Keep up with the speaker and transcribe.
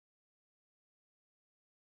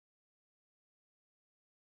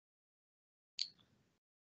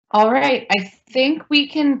All right, I think we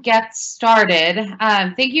can get started.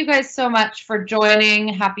 Thank you guys so much for joining.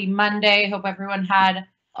 Happy Monday. Hope everyone had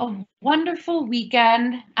a wonderful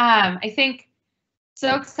weekend. I think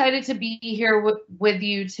so excited to be here with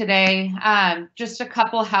you today. Just a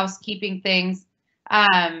couple housekeeping things.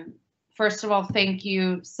 Um, First of all, thank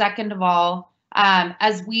you. Second of all,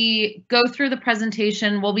 as we go through the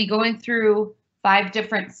presentation, we'll be going through 5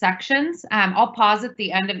 different sections. I'll pause at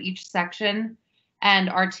the end of each section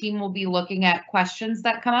and our team will be looking at questions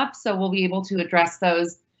that come up. So we'll be able to address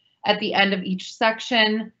those at the end of each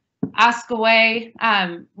section. Ask away.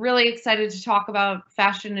 Really excited to talk about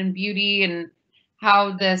fashion and beauty and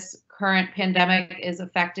how this current pandemic is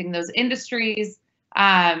affecting those industries.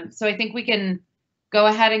 So I think we can go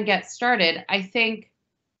ahead and get started. I think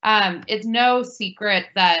it's no secret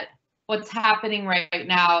that what's happening right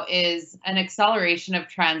now is an acceleration of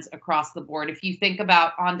trends across the board. If you think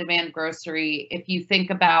about on-demand grocery, if you think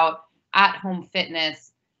about at-home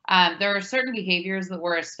fitness, there are certain behaviors that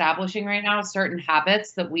we're establishing right now, certain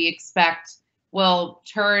habits that we expect will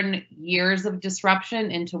turn years of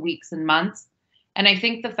disruption into weeks and months. And I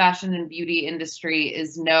think the fashion and beauty industry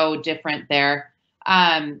is no different there.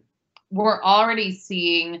 We're already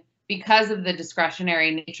seeing, because of the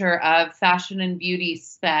discretionary nature of fashion and beauty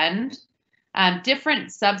spend, different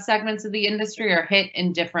subsegments of the industry are hit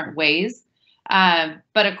in different ways.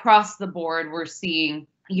 But across the board, we're seeing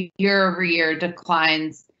year-over-year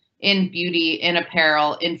declines in beauty, in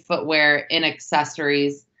apparel, in footwear, in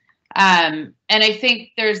accessories. And I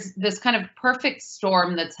think there's this kind of perfect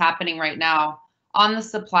storm that's happening right now on the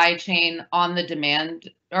supply chain, on the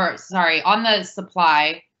on the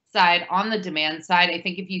supply side, on the demand side. I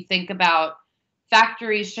think if you think about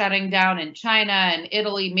factories shutting down in China and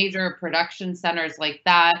Italy, major production centers like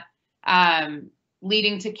that,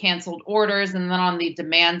 leading to canceled orders. And then on the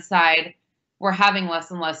demand side, we're having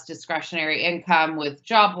less and less discretionary income with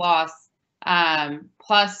job loss,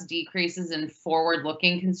 plus decreases in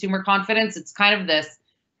forward-looking consumer confidence. It's kind of this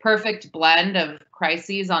perfect blend of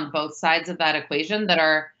crises on both sides of that equation that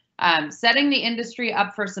are setting the industry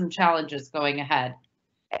up for some challenges going ahead.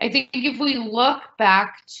 I think if we look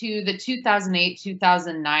back to the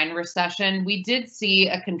 2008-2009 recession, we did see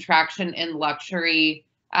a contraction in luxury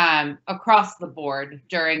across the board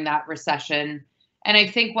during that recession. And I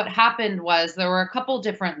think what happened was there were a couple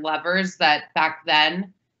different levers that back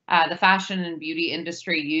then the fashion and beauty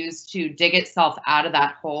industry used to dig itself out of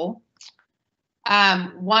that hole.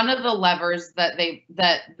 One of the levers that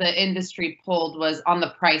the industry pulled was on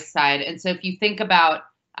the price side. And so if you think about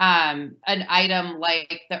an item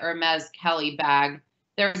like the Hermes Kelly bag,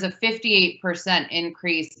 there was a 58%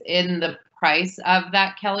 increase in the price of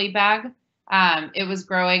that Kelly bag. It was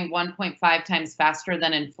growing 1.5 times faster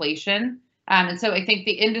than inflation. And so I think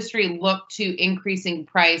the industry looked to increasing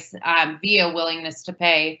price via willingness to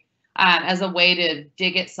pay as a way to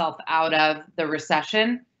dig itself out of the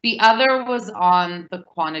recession. The other was on the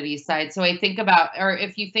quantity side. So I think about, or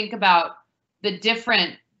if you think about the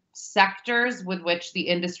different sectors with which the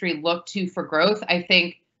industry looked to for growth, I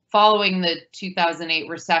think following the 2008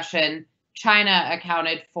 recession, China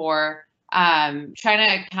accounted for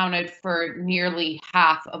nearly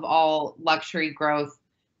half of all luxury growth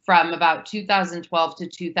from about 2012 to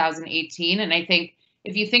 2018. And I think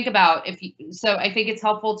if you think about, I think it's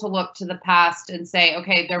helpful to look to the past and say,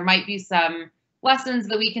 okay, there might be some lessons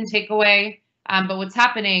that we can take away. But what's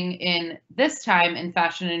happening in this time in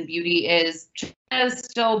fashion and beauty is China is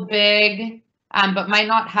still big, but might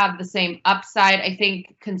not have the same upside. I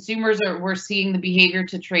think we're seeing the behavior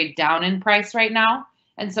to trade down in price right now.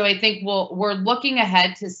 And so I think we're looking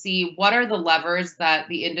ahead to see what are the levers that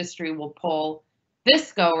the industry will pull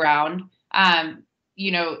this go round.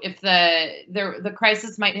 If the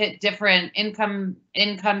crisis might hit different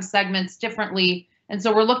income segments differently. And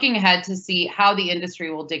so we're looking ahead to see how the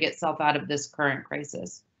industry will dig itself out of this current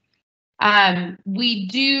crisis. We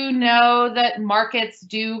do know that markets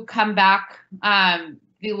do come back.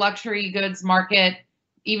 The luxury goods market,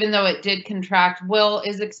 even though it did contract,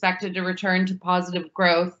 is expected to return to positive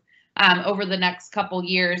growth over the next couple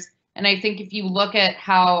years. And I think if you look at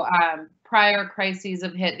how prior crises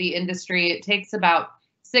have hit the industry, it takes about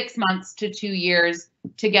 6 months to 2 years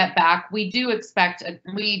to get back. We do expect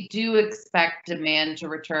demand to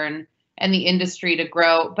return and the industry to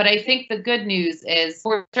grow. But I think the good news is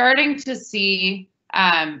we're starting to see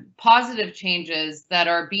positive changes that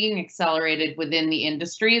are being accelerated within the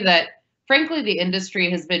industry that, frankly, the industry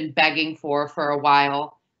has been begging for a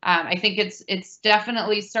while. I think it's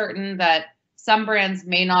definitely certain that some brands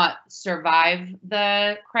may not survive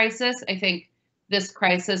the crisis. I think this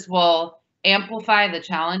crisis will amplify the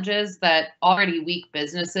challenges that already weak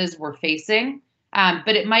businesses were facing,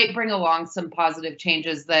 but it might bring along some positive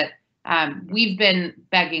changes that we've been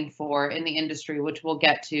begging for in the industry, which we'll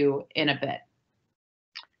get to in a bit.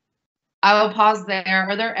 I will pause there.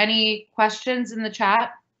 Are there any questions in the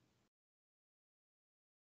chat?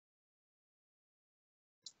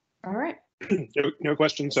 All right. No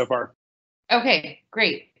questions so far. Okay,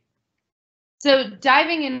 great. So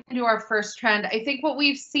diving into our first trend, I think what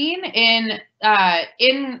we've seen in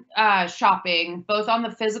shopping, both on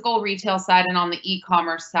the physical retail side and on the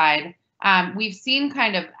e-commerce side, we've seen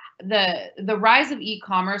kind of the rise of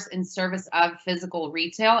e-commerce in service of physical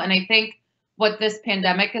retail. And I think what this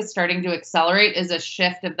pandemic is starting to accelerate is a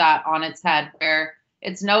shift of that on its head, where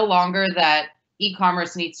it's no longer that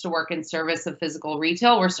e-commerce needs to work in service of physical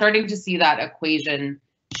retail. We're starting to see that equation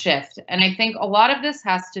shift. And I think a lot of this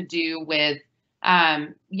has to do with,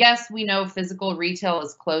 yes, we know physical retail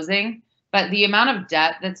is closing, but the amount of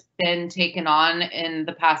debt that's been taken on in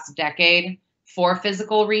the past decade for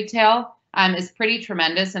physical retail is pretty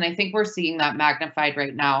tremendous. And I think we're seeing that magnified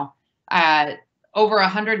right now. Over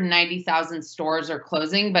 190,000 stores are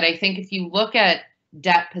closing, but I think if you look at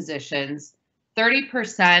debt positions,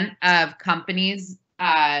 30% of companies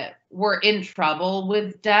were in trouble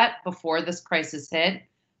with debt before this crisis hit.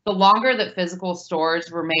 The longer that physical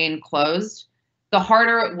stores remain closed, the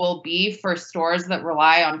harder it will be for stores that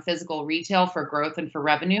rely on physical retail for growth and for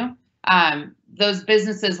revenue. Those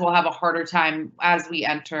businesses will have a harder time as we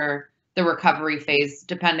enter the recovery phase,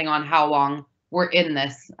 depending on how long we're in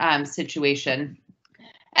this situation.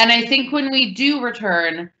 And I think when we do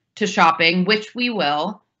return to shopping, which we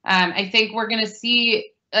will, I think we're going to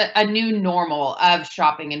see a new normal of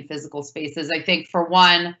shopping in physical spaces. I think for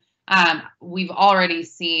one, we've already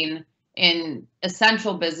seen in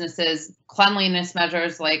essential businesses, cleanliness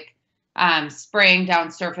measures like spraying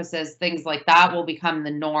down surfaces, things like that will become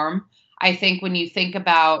the norm. I think when you think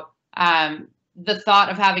about the thought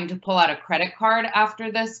of having to pull out a credit card after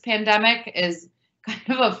this pandemic is kind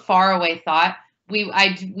of a faraway thought.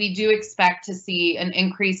 We do expect to see an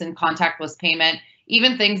increase in contactless payment,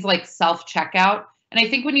 even things like self-checkout. And I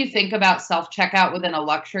think when you think about self-checkout within a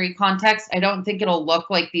luxury context, I don't think it'll look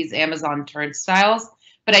like these Amazon turnstiles.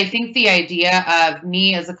 But I think the idea of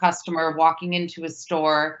me as a customer walking into a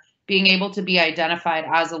store, being able to be identified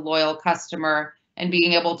as a loyal customer and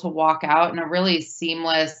being able to walk out in a really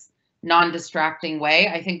seamless, non-distracting way,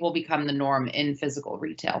 I think will become the norm in physical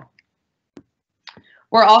retail.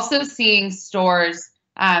 We're also seeing stores,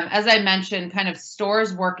 as I mentioned, kind of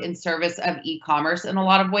stores work in service of e-commerce in a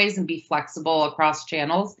lot of ways and be flexible across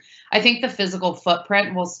channels. I think the physical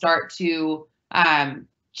footprint will start to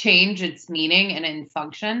change its meaning and in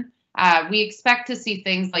function. We expect to see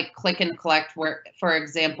things like click and collect, where, for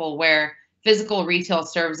example, where physical retail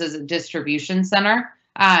serves as a distribution center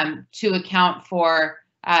to account for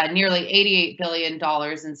nearly $88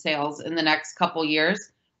 billion in sales in the next couple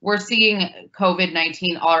years. We're seeing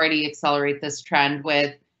COVID-19 already accelerate this trend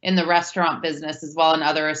with in the restaurant business as well and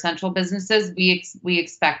other essential businesses. We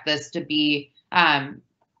expect this to be a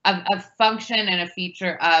function and a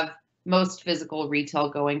feature of most physical retail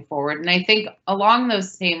going forward. And I think along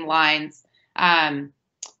those same lines,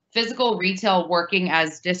 physical retail working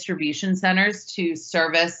as distribution centers to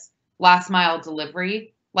service last mile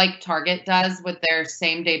delivery, like Target does with their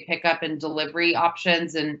same day pickup and delivery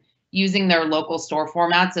options and using their local store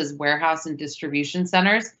formats as warehouse and distribution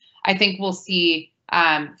centers. I think we'll see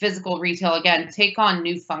physical retail, again, take on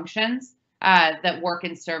new functions that work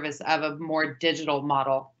in service of a more digital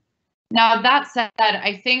model. Now, that said,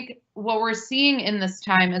 I think what we're seeing in this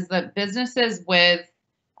time is that businesses with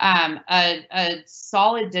a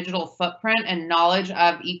solid digital footprint and knowledge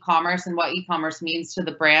of e-commerce and what e-commerce means to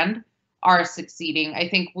the brand are succeeding. I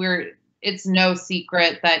think it's no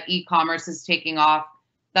secret that e-commerce is taking off.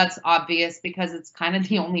 That's obvious because it's kind of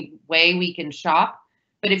the only way we can shop.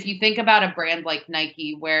 But if you think about a brand like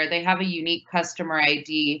Nike, where they have a unique customer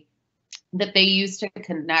ID that they use to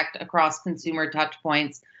connect across consumer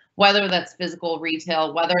touchpoints, whether that's physical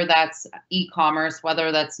retail, whether that's e-commerce,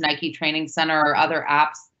 whether that's Nike Training Center or other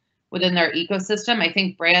apps within their ecosystem, I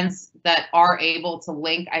think brands that are able to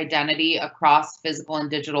link identity across physical and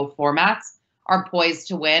digital formats are poised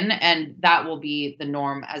to win, and that will be the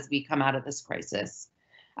norm as we come out of this crisis.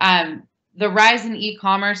 The rise in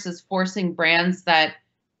e-commerce is forcing brands that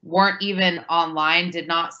weren't even online, did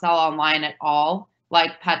not sell online at all,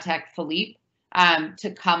 like Patek Philippe,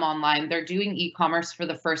 to come online. They're doing e-commerce for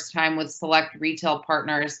the first time with select retail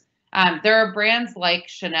partners. There are brands like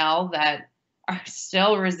Chanel that are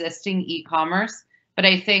still resisting e-commerce, but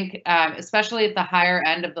I think especially at the higher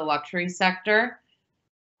end of the luxury sector,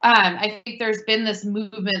 I think there's been this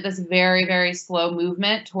movement, this very, very slow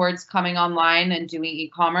movement towards coming online and doing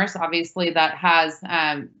e-commerce. Obviously, that has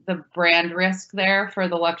the brand risk there for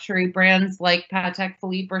the luxury brands like Patek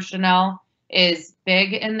Philippe or Chanel is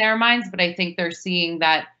big in their minds. But I think they're seeing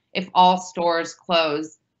that if all stores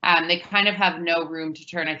close, they kind of have no room to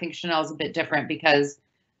turn. I think Chanel is a bit different because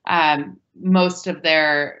a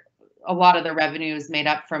lot of the revenue is made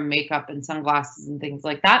up from makeup and sunglasses and things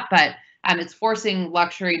like that. But it's forcing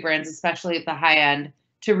luxury brands, especially at the high end,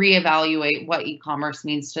 to reevaluate what e-commerce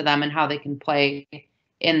means to them and how they can play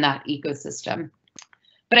in that ecosystem.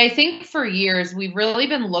 But I think for years, we've really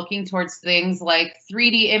been looking towards things like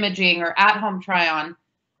 3D imaging or at-home try-on,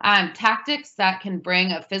 tactics that can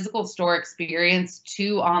bring a physical store experience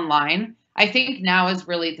to online. I think now is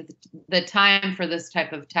really the time for this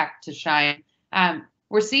type of tech to shine.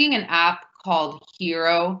 We're seeing an app called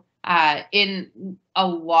Hero in a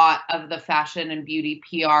lot of the fashion and beauty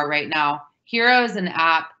PR right now. Hero is an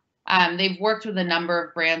app. They've worked with a number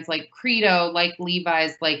of brands like Credo, like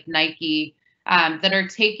Levi's, like Nike, that are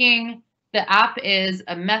taking, the app is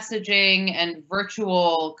a messaging and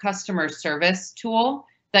virtual customer service tool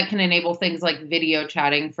that can enable things like video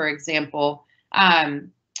chatting, for example.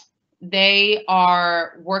 They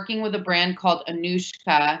are working with a brand called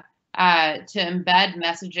Anushka to embed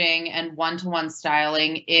messaging and one-to-one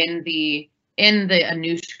styling in the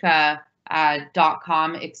Anushka.com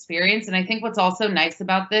experience. And I think what's also nice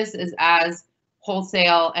about this is as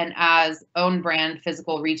wholesale and as own brand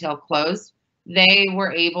physical retail closed, they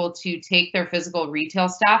were able to take their physical retail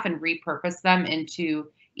staff and repurpose them into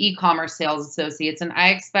e-commerce sales associates. And I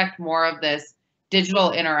expect more of this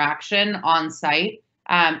digital interaction on site,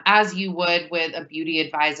 as you would with a beauty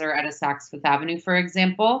advisor at a Saks Fifth Avenue, for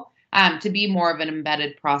example, to be more of an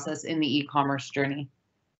embedded process in the e-commerce journey.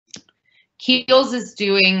 Kiehl's is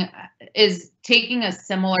taking a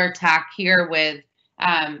tack tack here with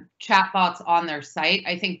chatbots on their site.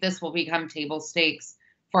 I think this will become table stakes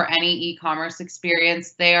for any e-commerce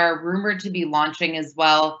experience. They are rumored to be launching as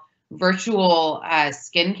well virtual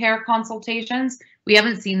skincare consultations. We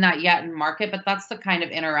haven't seen that yet in market, but that's the kind of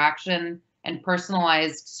interaction and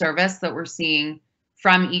personalized service that we're seeing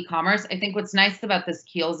from e-commerce. I think what's nice about this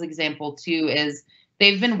Kiehl's example too is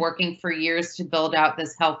they've been working for years to build out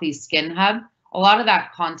this healthy skin hub. A lot of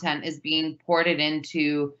that content is being ported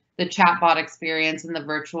into the chatbot experience and the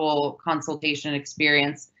virtual consultation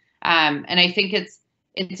experience. And I think it's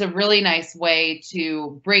a really nice way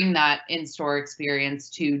to bring that in-store experience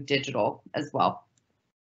to digital as well.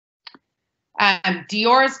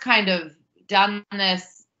 Dior's kind of done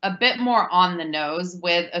this a bit more on the nose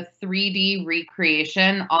with a 3D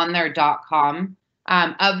recreation on their .com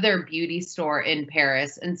of their beauty store in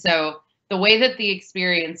Paris. And so the way that the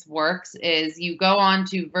experience works is you go on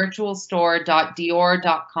to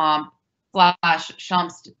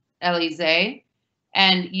virtualstore.dior.com/Champs-Élysées,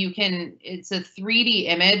 and it's a 3D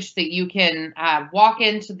image that you can walk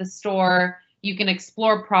into the store. You can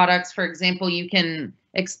explore products. For example, you can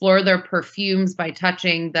explore their perfumes by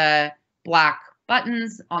touching the black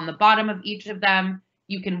buttons on the bottom of each of them.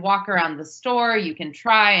 You can walk around the store. You can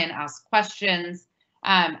try and ask questions.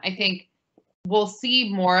 I think we'll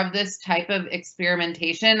see more of this type of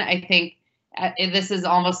experimentation. I think this is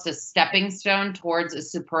almost a stepping stone towards a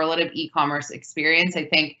superlative e-commerce experience. I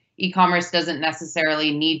think e-commerce doesn't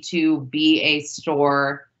necessarily need to be a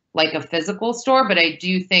store like a physical store, but I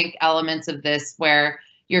do think elements of this where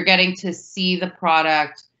you're getting to see the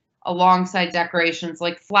product alongside decorations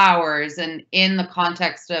like flowers and in the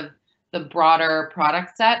context of the broader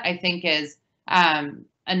product set, I think is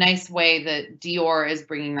a nice way that Dior is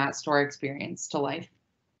bringing that store experience to life.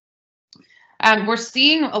 We're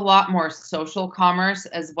seeing a lot more social commerce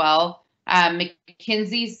as well.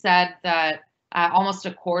 McKinsey said that almost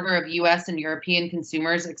a quarter of US and European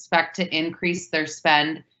consumers expect to increase their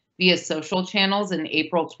spend via social channels in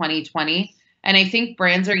April 2020. And I think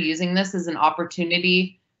brands are using this as an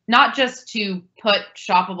opportunity, not just to put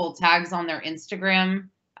shoppable tags on their Instagram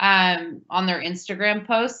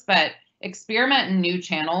posts, but experiment in new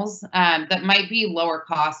channels that might be lower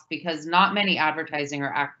cost because not many advertisers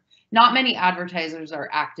are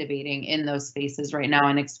activating in those spaces right now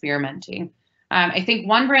and experimenting. I think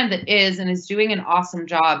one brand that is doing an awesome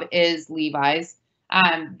job is Levi's.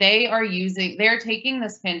 They're taking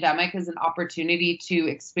this pandemic as an opportunity to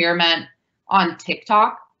experiment on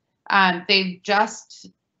TikTok. They've just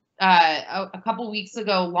a couple weeks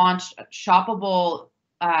ago launched shoppable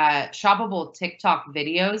TikTok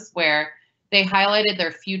videos where they highlighted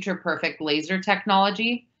their future perfect laser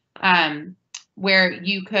technology, where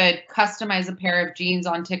you could customize a pair of jeans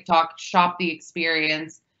on TikTok, shop the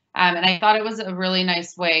experience, And I thought it was a really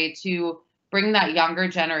nice way to bring that younger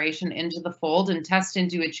generation into the fold and test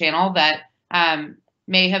into a channel that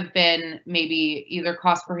may have been maybe either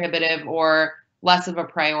cost prohibitive or less of a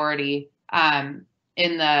priority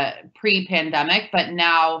in the pre-pandemic, but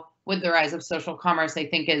now with the rise of social commerce, I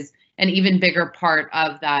think is an even bigger part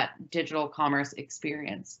of that digital commerce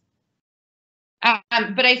experience.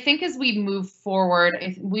 But I think as we move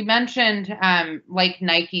forward, we mentioned like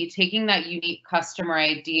Nike taking that unique customer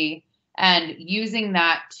ID and using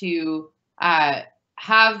that to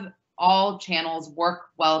have all channels work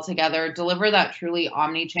well together, deliver that truly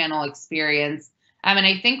omni-channel experience. And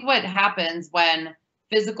I think what happens when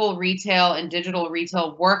physical retail and digital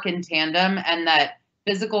retail work in tandem, and that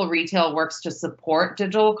physical retail works to support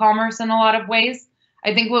digital commerce in a lot of ways,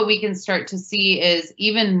 I think what we can start to see is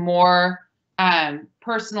even more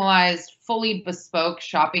personalized, fully bespoke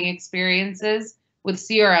shopping experiences with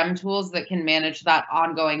CRM tools that can manage that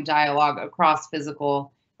ongoing dialogue across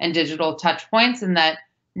physical and digital touch points, and that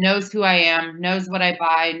knows who I am, knows what I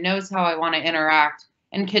buy, knows how I want to interact,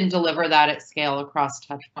 and can deliver that at scale across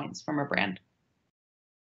touch points from a brand.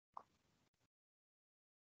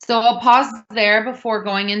 So I'll pause there before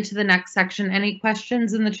going into the next section. Any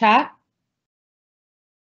questions in the chat?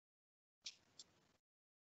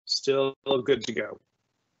 Still good to go.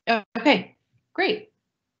 Okay, great.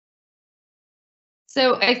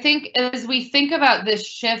 So I think as we think about this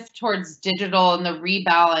shift towards digital and the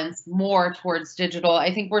rebalance more towards digital,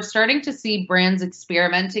 I think we're starting to see brands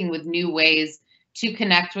experimenting with new ways to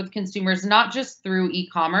connect with consumers, not just through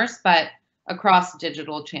e-commerce, but across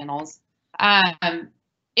digital channels.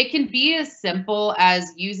 It can be as simple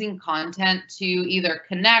as using content to either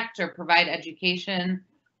connect or provide education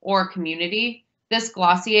or community. This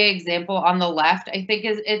Glossier example on the left, I think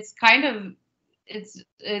it's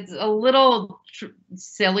a little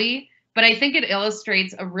silly, but I think it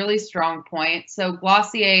illustrates a really strong point. So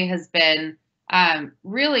Glossier has been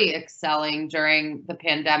really excelling during the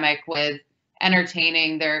pandemic with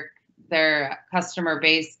entertaining their customer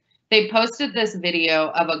base. They posted this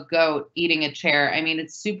video of a goat eating a chair. I mean,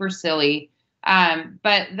 it's super silly.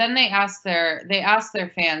 But then they asked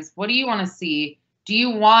their fans, what do you want to see? Do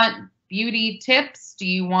you want beauty tips? Do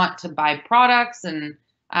you want to buy products and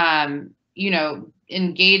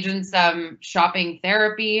engage in some shopping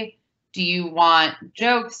therapy? Do you want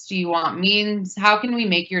jokes? Do you want memes? How can we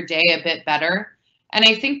make your day a bit better? And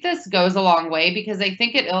I think this goes a long way because I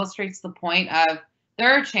think it illustrates the point of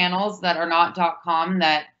there are channels that are not .com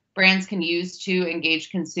that brands can use to engage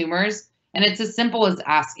consumers. And it's as simple as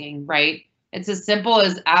asking, right? It's as simple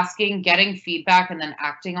as asking, getting feedback, and then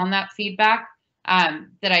acting on that feedback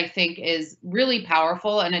that I think is really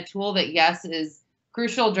powerful, and a tool that, yes, is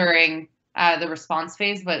crucial during the response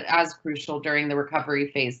phase, but as crucial during the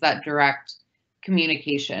recovery phase, that direct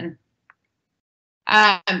communication.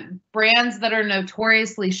 Brands that are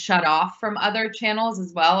notoriously shut off from other channels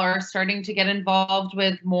as well are starting to get involved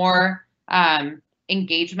with more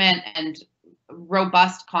engagement and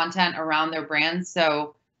robust content around their brands.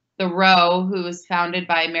 So The Row, who was founded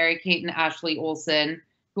by Mary-Kate and Ashley Olsen,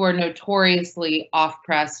 who are notoriously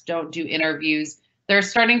off-press, don't do interviews, they're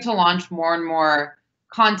starting to launch more and more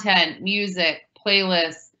content, music,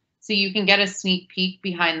 playlists, so you can get a sneak peek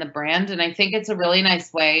behind the brand. And I think it's a really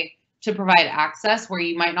nice way to provide access where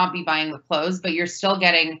you might not be buying the clothes, but you're still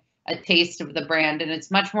getting a taste of the brand. And it's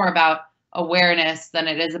much more about awareness than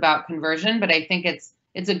it is about conversion. But I think it's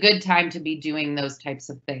a good time to be doing those types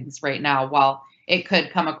of things right now, while it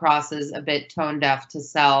could come across as a bit tone deaf to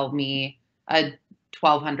sell me a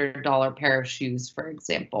 $1,200 pair of shoes, for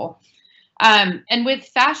example. And with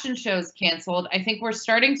fashion shows canceled, I think we're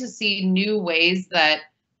starting to see new ways that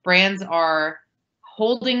brands are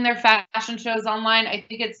holding their fashion shows online. I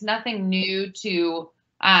think it's nothing new to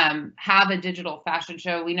have a digital fashion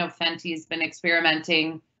show. We know Fenty's been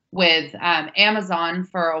experimenting with Amazon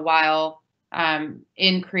for a while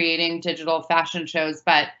in creating digital fashion shows.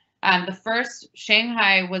 But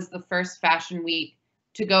Shanghai was the first fashion week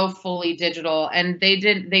to go fully digital, and they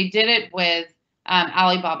did it with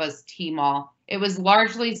Alibaba's Tmall. It was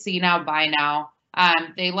largely see now, buy now.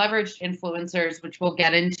 They leveraged influencers, which we'll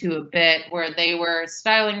get into a bit, where they were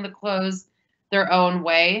styling the clothes their own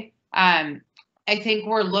way. I think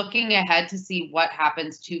we're looking ahead to see what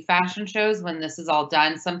happens to fashion shows when this is all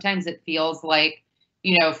done. Sometimes it feels like,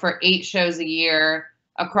 for 8 shows a year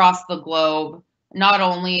across the globe, not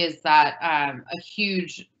only is that a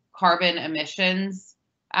huge carbon emissions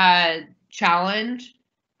challenge,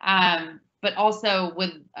 but also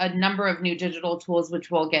with a number of new digital tools, which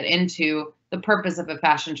we'll get into, the purpose of a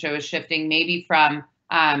fashion show is shifting maybe from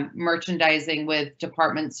merchandising with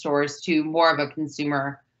department stores to more of a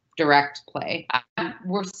consumer direct play.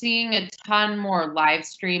 We're seeing a ton more live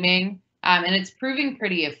streaming, and it's proving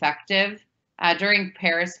pretty effective. During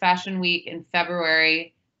Paris Fashion Week in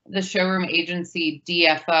February, the showroom agency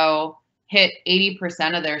DFO hit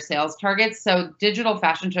 80% of their sales targets. So digital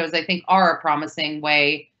fashion shows, I think, are a promising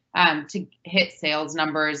way to hit sales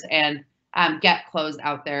numbers and get clothes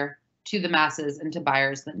out there to the masses and to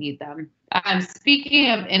buyers that need them.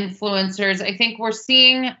 Speaking of influencers, I think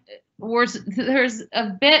there's a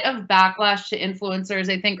bit of backlash to influencers.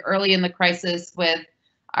 I think early in the crisis with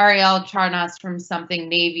Ariel Charnas from Something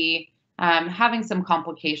Navy having some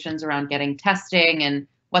complications around getting testing and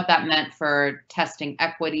what that meant for testing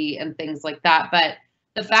equity and things like that. But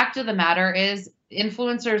the fact of the matter is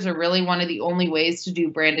influencers are really one of the only ways to do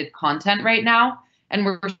branded content right now. And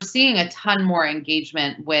we're seeing a ton more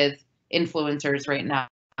engagement with influencers right now.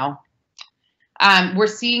 We're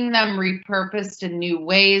seeing them repurposed in new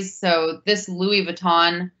ways. So this Louis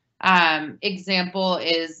Vuitton example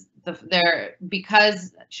is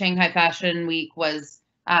because Shanghai Fashion Week was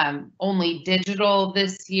only digital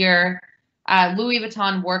this year. Louis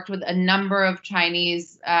Vuitton worked with a number of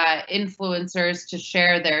Chinese influencers to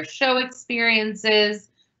share their show experiences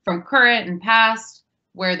from current and past,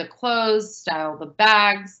 wear the clothes, style the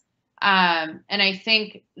bags. And I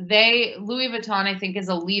think Louis Vuitton, I think, is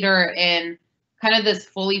a leader in kind of this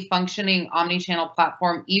fully functioning omni-channel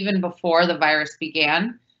platform even before the virus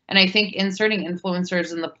began. And I think inserting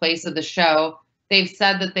influencers in the place of the show, they've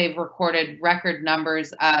said that they've recorded record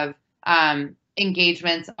numbers of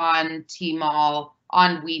engagements on Tmall,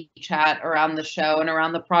 on WeChat around the show and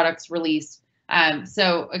around the products released.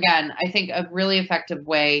 So again, I think a really effective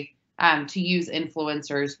way to use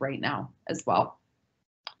influencers right now as well.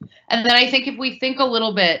 And then I think if we think a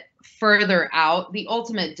little bit further out, the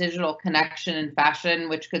ultimate digital connection in fashion,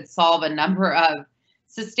 which could solve a number of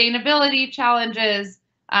sustainability challenges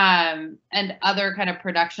and other kind of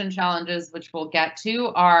production challenges, which we'll get to,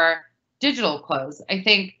 are digital clothes. I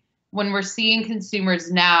think when we're seeing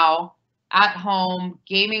consumers now at home,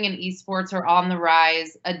 gaming and esports are on the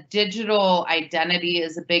rise, a digital identity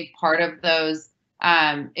is a big part of those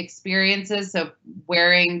experiences. So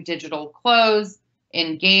wearing digital clothes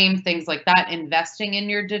in game, things like that, investing in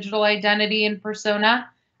your digital identity and persona,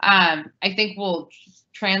 I think will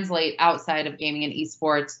translate outside of gaming and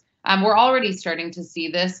esports. We're already starting to see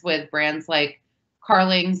this with brands like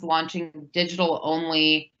Carling's launching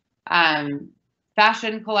digital-only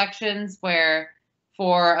fashion collections where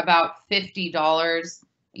for about $50,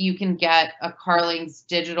 you can get a Carling's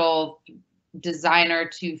digital designer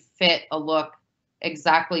to fit a look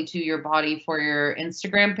exactly to your body for your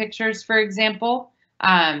Instagram pictures, for example,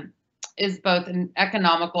 is both an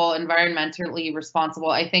economical, environmentally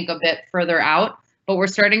responsible, I think a bit further out, but we're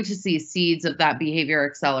starting to see seeds of that behavior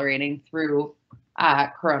accelerating through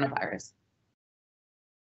coronavirus.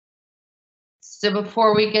 So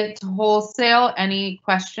before we get to wholesale, any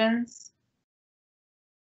questions?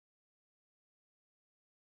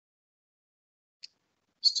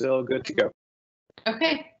 Still good to go.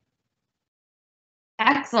 Okay.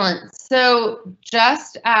 Excellent. So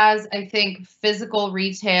just as I think physical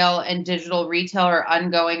retail and digital retail are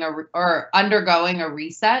undergoing a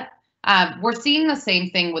reset, we're seeing the same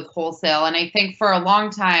thing with wholesale. And I think for a long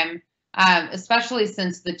time, especially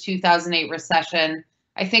since the 2008 recession,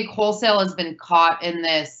 I think wholesale has been caught in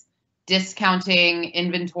this discounting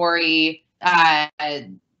inventory,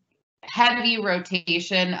 heavy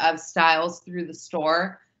rotation of styles through the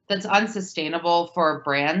store that's unsustainable for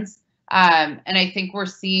brands. And I think we're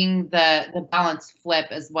seeing the balance flip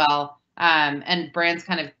as well, and brands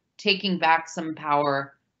kind of taking back some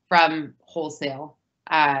power from wholesale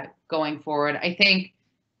going forward. I think,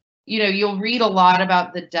 you'll read a lot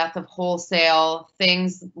about the death of wholesale.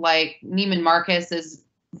 Things like Neiman Marcus is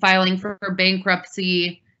filing for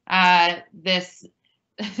bankruptcy this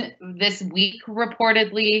week,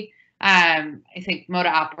 reportedly. I think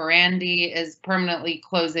Moda Operandi is permanently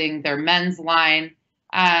closing their men's line.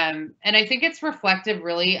 And I think it's reflective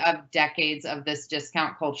really of decades of this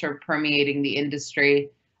discount culture permeating the industry.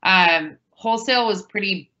 Wholesale was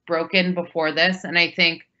pretty broken before this. And I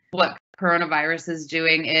think what coronavirus is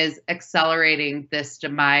doing is accelerating this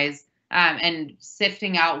demise and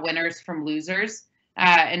sifting out winners from losers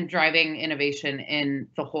and driving innovation in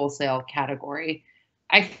the wholesale category.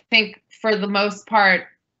 I think for the most part,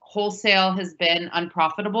 wholesale has been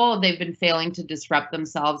unprofitable. They've been failing to disrupt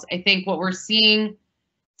themselves. I think what we're seeing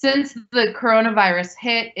since the coronavirus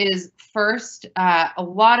hit is first, a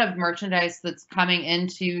lot of merchandise that's coming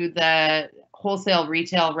into the wholesale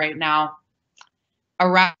retail right now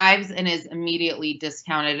arrives and is immediately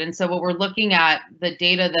discounted. And so what we're looking at, the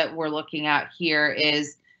data that we're looking at here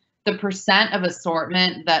is the percent of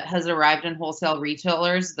assortment that has arrived in wholesale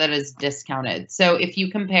retailers that is discounted. So if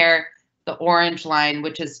you compare the orange line,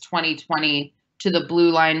 which is 2020, to the blue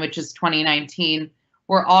line, which is 2019,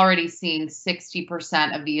 we're already seeing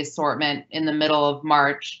 60% of the assortment in the middle of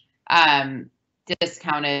March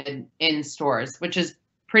discounted in stores, which is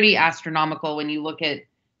pretty astronomical when you look at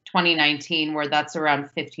 2019, where that's around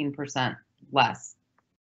 15% less.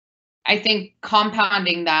 I think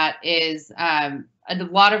compounding that is a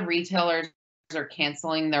lot of retailers are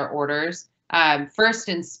canceling their orders. First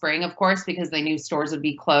in spring, of course, because they knew stores would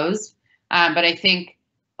be closed. But I think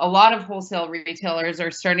a lot of wholesale retailers are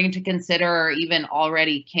starting to consider or even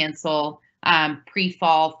already cancel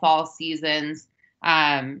pre-fall, fall seasons.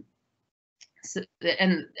 And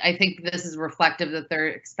I think this is reflective that they're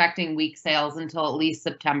expecting weak sales until at least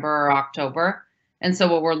September or October. And so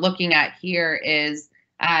what we're looking at here is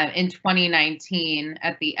in 2019,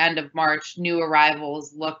 at the end of March, new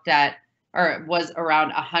arrivals was around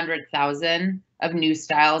 100,000 of new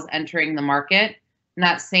styles entering the market. In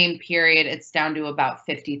that same period, it's down to about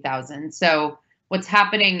 50,000. So what's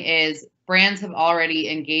happening is brands have already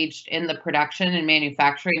engaged in the production and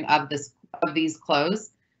manufacturing of these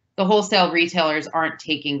clothes. The wholesale retailers aren't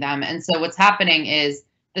taking them. And so what's happening is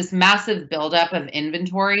this massive buildup of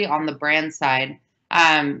inventory on the brand side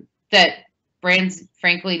that brands,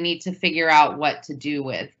 frankly, need to figure out what to do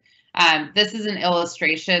with. This is an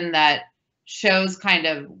illustration that shows kind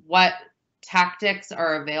of what tactics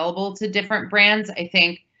are available to different brands. I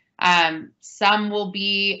think some will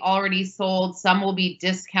be already sold, some will be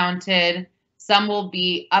discounted, some will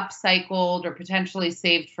be upcycled or potentially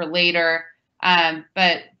saved for later.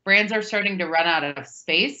 But brands are starting to run out of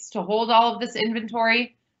space to hold all of this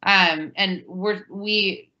inventory. And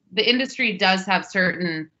the industry does have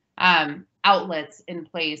certain outlets in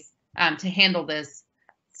place to handle this.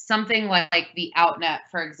 Something like the Outnet,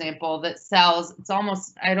 for example, that sells, it's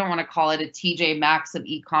almost, I don't want to call it a TJ Maxx of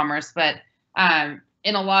e-commerce, but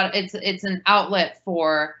in a lot, it's an outlet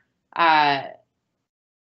for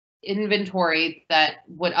inventory that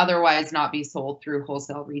would otherwise not be sold through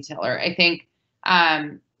wholesale retailer. I think,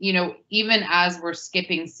 even as we're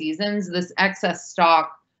skipping seasons, this excess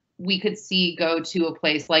stock we could see go to a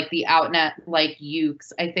place like the Outnet, like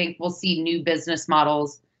Ukes. I think we'll see new business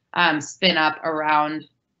models spin up around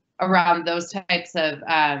those types of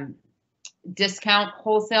discount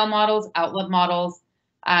wholesale models, outlet models.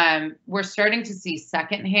 We're starting to see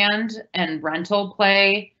secondhand and rental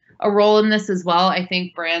play a role in this as well. I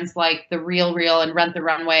think brands like The Real Real and Rent the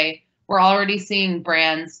Runway, we're already seeing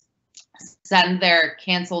brands send their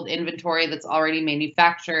canceled inventory that's already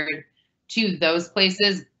manufactured to those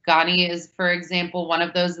places. Ghani is, for example, one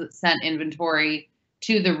of those that sent inventory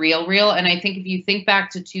to The Real Real. And I think if you think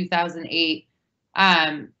back to 2008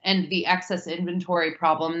 and the excess inventory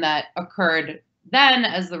problem that occurred then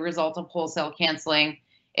as the result of wholesale canceling,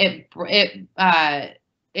 it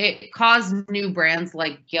caused new brands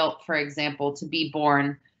like Gilt, for example, to be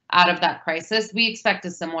born out of that crisis. We expect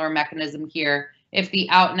a similar mechanism here. If the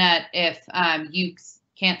Outnet, if Ukes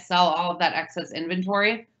can't sell all of that excess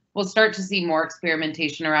inventory, we'll start to see more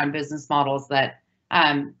experimentation around business models that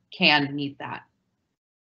can meet that.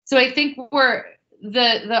 So I think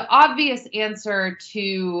the obvious answer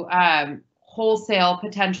to wholesale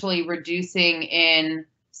potentially reducing in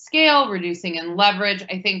scale, reducing in leverage,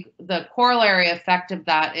 I think the corollary effect of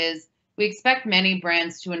that is we expect many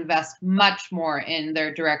brands to invest much more in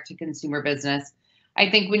their direct-to-consumer business. I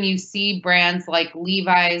think when you see brands like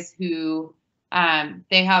Levi's, who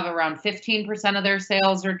they have around 15% of their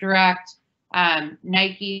sales are direct.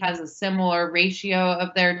 Nike has a similar ratio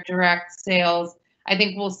of their direct sales. I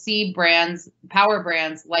think we'll see power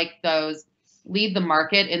brands like those lead the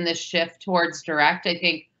market in this shift towards direct. I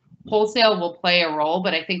think wholesale will play a role,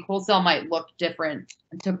 but I think wholesale might look different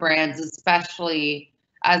to brands, especially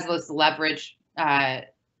as this leverage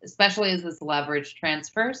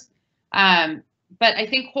transfers. But I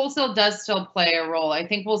think wholesale does still play a role. I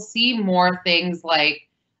think we'll see more things like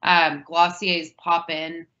Glossier's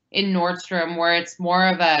pop-in Nordstrom, where it's more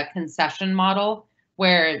of a concession model,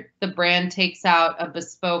 where the brand takes out a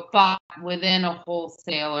bespoke box within a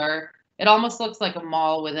wholesaler. It almost looks like a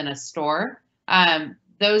mall within a store.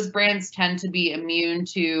 Those brands tend to be immune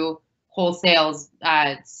to wholesale's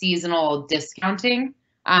seasonal discounting.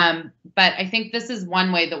 But I think this is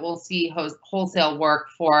one way that we'll see wholesale work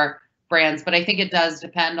for brands, but I think it does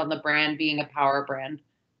depend on the brand being a power brand,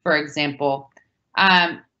 for example.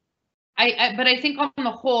 But I think on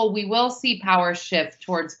the whole, we will see power shift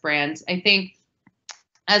towards brands. I think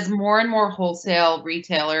as more and more wholesale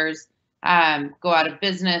retailers go out of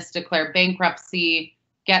business, declare bankruptcy,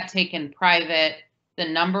 get taken private, the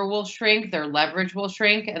number will shrink, their leverage will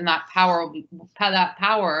shrink, and that power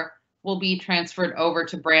will be transferred over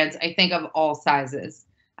to brands, I think, of all sizes.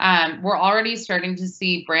 We're already starting to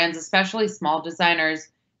see brands, especially small designers,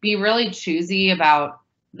 be really choosy about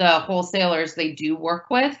the wholesalers they do work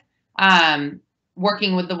with,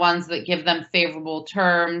 working with the ones that give them favorable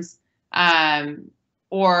terms,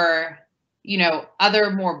 or other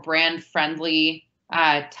more brand-friendly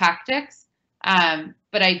tactics.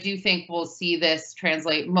 But I do think we'll see this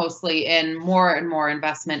translate mostly in more and more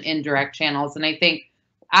investment in direct channels. And I think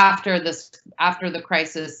after the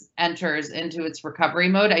crisis enters into its recovery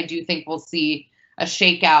mode, I do think we'll see a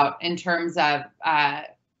shakeout in terms of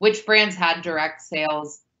which brands had direct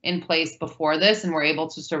sales in place before this and were able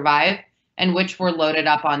to survive, and which were loaded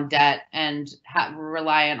up on debt and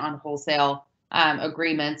reliant on wholesale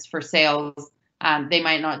agreements for sales. They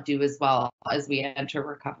might not do as well as we enter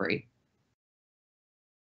recovery.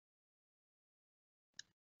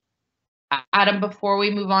 Adam, before we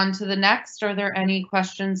move on to the next, are there any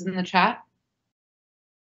questions in the chat?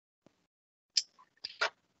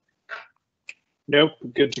 Nope,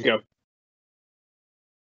 good to go.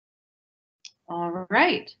 All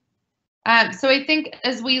right. So I think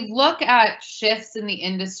as we look at shifts in the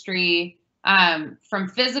industry from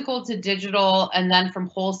physical to digital and then from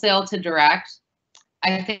wholesale to direct,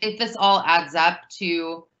 I think this all adds up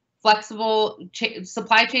to flexible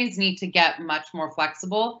supply chains need to get much more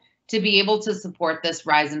flexible to be able to support this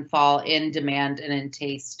rise and fall in demand and in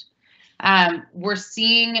taste. We're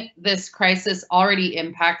seeing this crisis already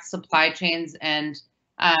impact supply chains and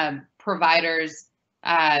providers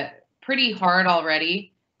pretty hard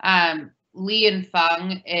already. Li and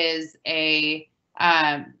Feng is they're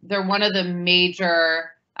one of the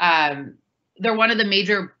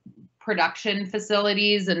major production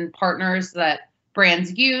facilities and partners that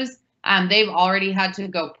brands use. They've already had to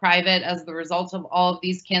go private as the result of all of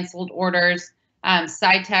these canceled orders.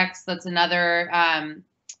 Cytex, that's another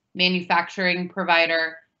manufacturing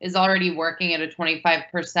provider, is already working at a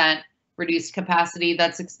 25% reduced capacity.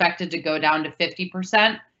 That's expected to go down to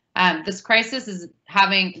 50%. This crisis is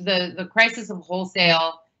having the crisis of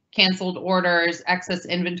wholesale, canceled orders, excess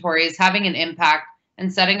inventory is having an impact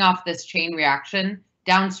and setting off this chain reaction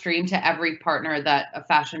downstream to every partner that a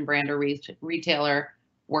fashion brand or retailer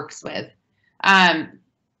works with.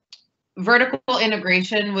 Vertical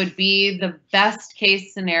integration would be the best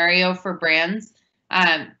case scenario for brands.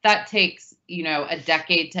 That takes, a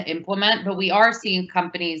decade to implement, but we are seeing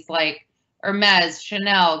companies like Hermes,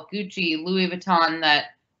 Chanel, Gucci, Louis Vuitton that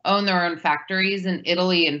own their own factories in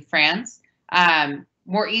Italy and France,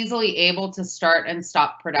 more easily able to start and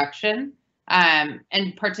stop production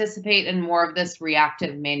and participate in more of this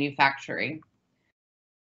reactive manufacturing.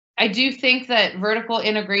 I do think that vertical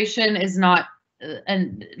integration is not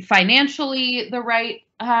financially the right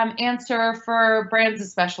answer for brands,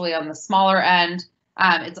 especially on the smaller end.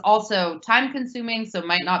 It's also time consuming, so it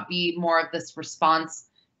might not be more of this response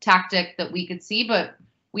tactic that we could see, but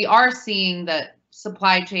we are seeing that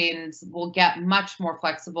supply chains will get much more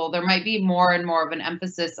flexible. There might be more and more of an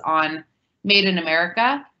emphasis on made in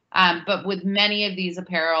America, but with many of these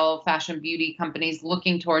apparel, fashion, beauty companies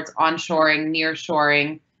looking towards onshoring,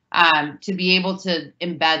 nearshoring, to be able to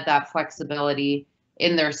embed that flexibility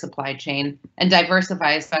in their supply chain and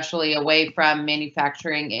diversify, especially away from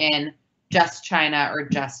manufacturing in just China or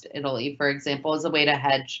just Italy, for example, as a way to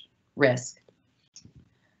hedge risk.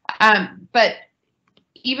 But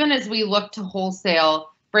even as we look to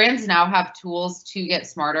wholesale, brands now have tools to get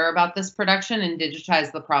smarter about this production and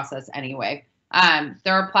digitize the process anyway.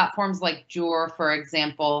 There are platforms like Jure, for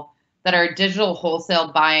example, that are digital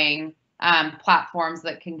wholesale buying platforms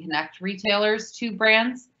that can connect retailers to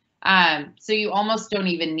brands. So you almost don't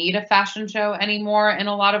even need a fashion show anymore in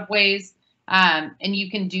a lot of ways. And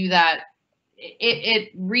you can do that.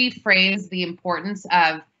 It reframes the importance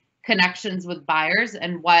of connections with buyers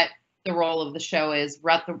and what the role of the show is,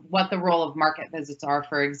 what the role of market visits are,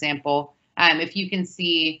 for example, if you can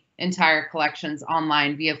see entire collections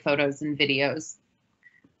online via photos and videos.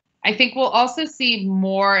 I think we'll also see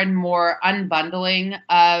more and more unbundling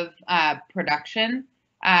of production.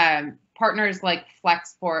 Partners like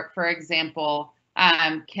Flexport, for example,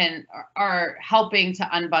 are helping to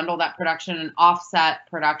unbundle that production and offset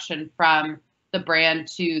production from the brand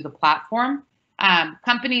to the platform.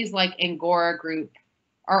 Companies like Angora Group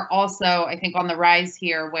are also, I think, on the rise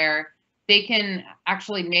here, where they can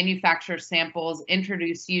actually manufacture samples,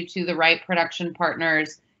 introduce you to the right production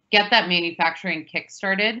partners, get that manufacturing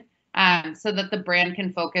kickstarted, so that the brand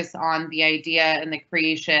can focus on the idea and the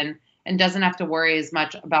creation and doesn't have to worry as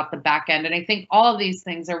much about the back end. And I think all of these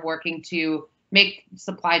things are working to make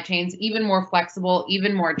supply chains even more flexible,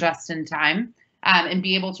 even more just in time, and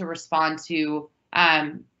be able to respond to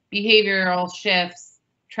behavioral shifts,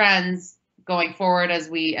 trends going forward as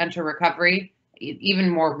we enter recovery, even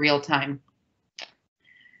more real time.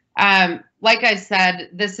 Like I said,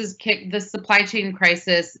 the supply chain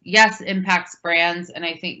crisis, yes, impacts brands, and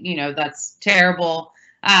I think that's terrible.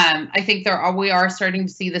 I think we are starting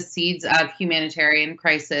to see the seeds of humanitarian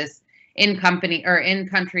crisis in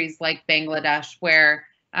countries like Bangladesh, where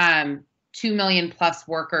 2 million plus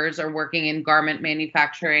workers are working in garment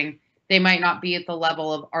manufacturing. They might not be at the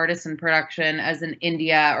level of artisan production as in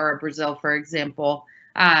India or Brazil, for example.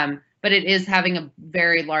 But it is having a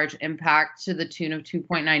very large impact to the tune of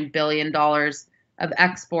 $2.9 billion of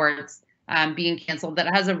exports being canceled.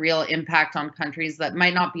 That has a real impact on countries that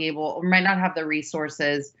might not be able or might not have the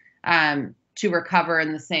resources to recover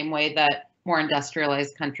in the same way that more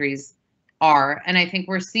industrialized countries are. And I think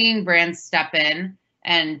we're seeing brands step in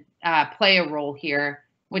and play a role here,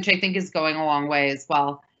 which I think is going a long way as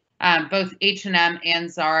well. Both H&M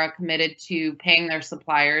and Zara committed to paying their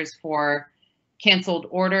suppliers for canceled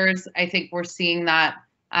orders. I think we're seeing that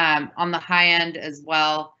on the high end as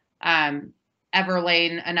well.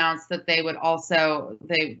 Everlane announced that they've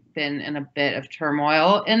been in a bit of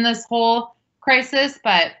turmoil in this whole crisis,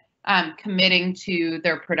 but committing to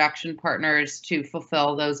their production partners to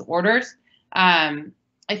fulfill those orders.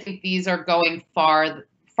 I think these are going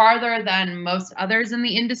farther than most others in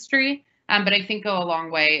the industry, but I think go a long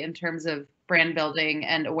way in terms of brand building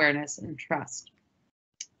and awareness and trust.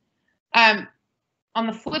 On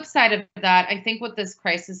the flip side of that, I think what this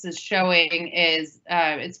crisis is showing is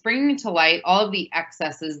it's bringing to light all of the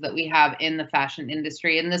excesses that we have in the fashion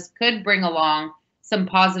industry. And this could bring along some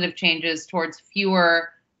positive changes towards fewer,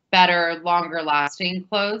 better, longer lasting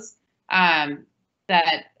clothes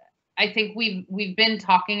that I think we've been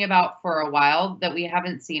talking about for a while that we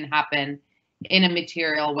haven't seen happen in a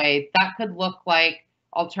material way. That could look like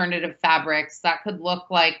alternative fabrics. That could look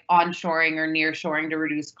like onshoring or nearshoring to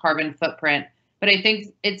reduce carbon footprint. But I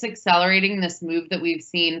think it's accelerating this move that we've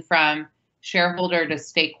seen from shareholder to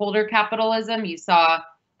stakeholder capitalism. You saw,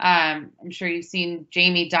 I'm sure you've seen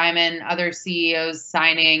Jamie Dimon, other CEOs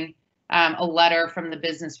signing a letter from the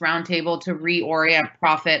Business Roundtable to reorient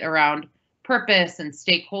profit around purpose and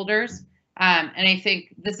stakeholders. And I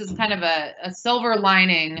think this is kind of a silver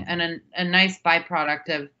lining and a nice byproduct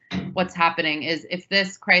of what's happening is if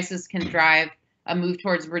this crisis can drive a move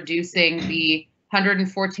towards reducing the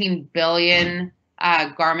 114 billion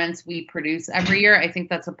garments we produce every year, I think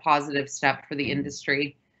that's a positive step for the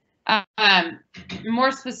industry.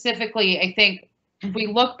 More specifically, I think if we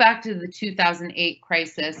look back to the 2008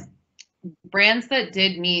 crisis, brands that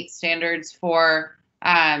did meet standards for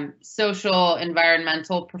social,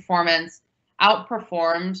 environmental performance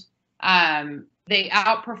outperformed. They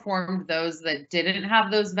outperformed those that didn't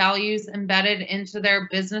have those values embedded into their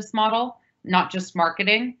business model, not just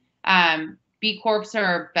marketing. B Corps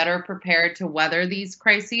are better prepared to weather these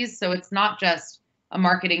crises. So it's not just a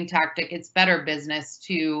marketing tactic, it's better business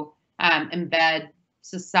to embed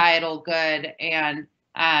societal good and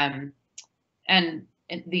the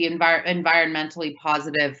environmentally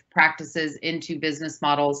positive practices into business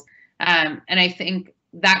models. And I think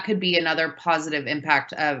that could be another positive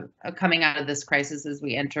impact of coming out of this crisis as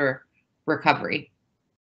we enter recovery.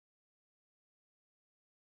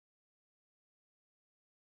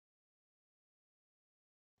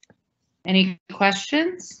 Any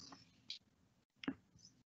questions?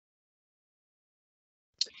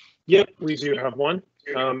 Yep, we do have one.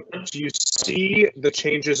 Do you see the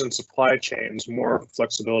changes in supply chains, more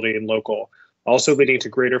flexibility and local, also leading to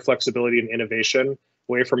greater flexibility and innovation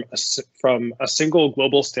away from a single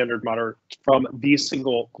global standard model, from the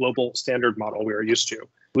single global standard model we are used to,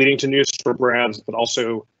 leading to new store brands, but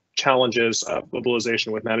also challenges of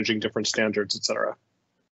globalization with managing different standards, et cetera?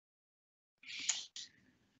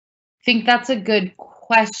 I think that's a good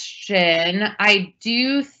question. I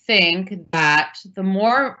do think that the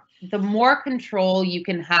more control you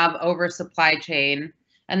can have over supply chain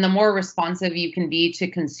and the more responsive you can be to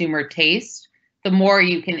consumer taste, the more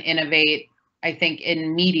you can innovate, I think,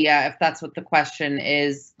 in media, if that's what the question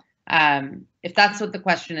is, getting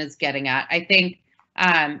at. I think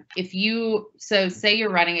say you're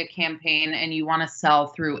running a campaign and you want to sell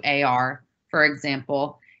through AR, for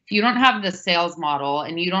example, if you don't have the sales model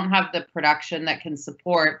and you don't have the production that can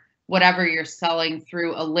support whatever you're selling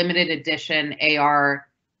through a limited edition AR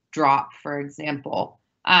drop, for example,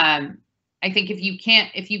 I think if you can't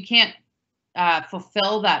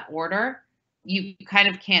fulfill that order, you kind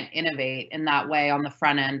of can't innovate in that way on the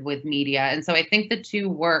front end with media. And so I think the two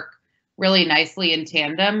work really nicely in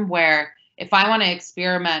tandem, where if I want to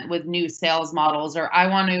experiment with new sales models, or I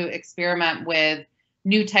want to experiment with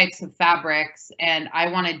new types of fabrics, and I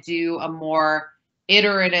want to do a more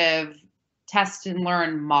iterative test and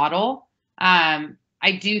learn model,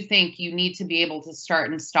 I do think you need to be able to start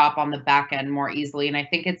and stop on the back end more easily. And I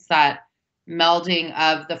think it's that melding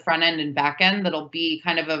of the front end and back end that'll be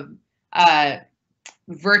kind of a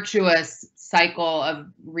virtuous cycle of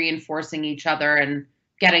reinforcing each other and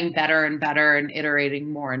getting better and better and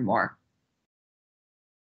iterating more and more.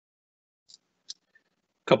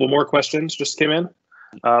 A couple more questions just came in.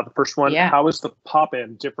 The first one, how is the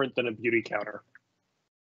pop-in different than a beauty counter?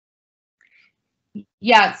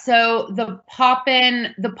 Yeah, so the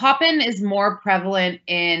pop-in is more prevalent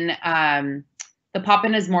in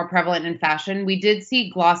fashion. We did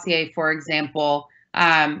see Glossier, for example,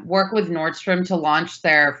 work with Nordstrom to launch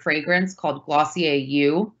their fragrance called Glossier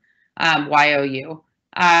You, Y-O-U.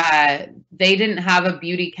 They didn't have a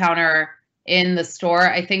beauty counter in the store.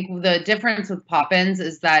 I think the difference with pop-ins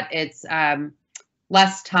is that it's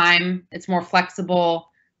less time, it's more flexible.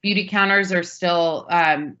 Beauty counters are still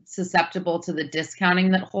susceptible to the discounting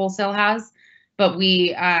that wholesale has, but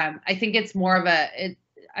I think it's more of I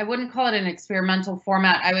wouldn't call it an experimental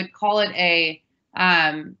format. I would call it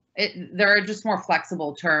there are just more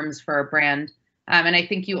flexible terms for a brand. And I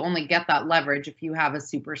think you only get that leverage if you have a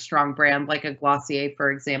super strong brand like a Glossier,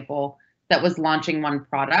 for example, that was launching one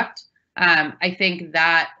product. I think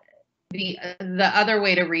that the other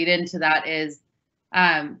way to read into that is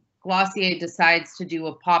Glossier decides to do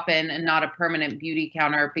a pop-in and not a permanent beauty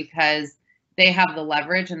counter because they have the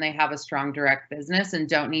leverage and they have a strong direct business and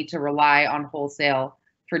don't need to rely on wholesale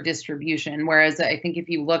for distribution. Whereas I think if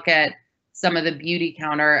you look at some of the beauty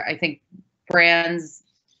counter, I think brands,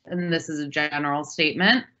 and this is a general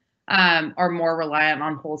statement, are more reliant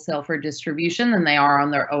on wholesale for distribution than they are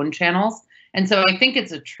on their own channels. And so I think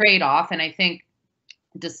it's a trade-off, and I think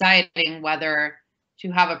deciding whether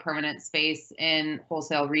to have a permanent space in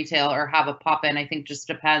wholesale retail or have a pop-in, I think just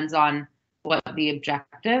depends on what the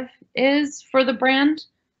objective is for the brand.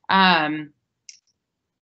 But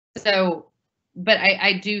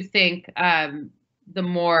I do think the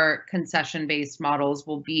more concession-based models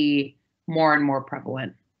will be more and more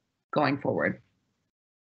prevalent going forward.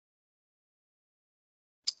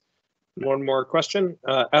 One more question.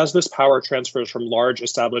 As this power transfers from large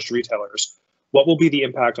established retailers, what will be the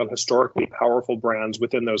impact on historically powerful brands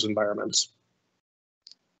within those environments?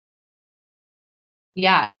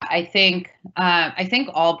 Yeah, I think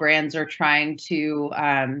all brands are trying to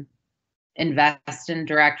invest in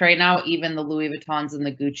direct right now, even the Louis Vuittons and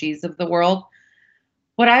the Guccis of the world.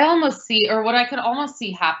 What I could almost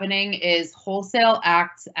see happening is wholesale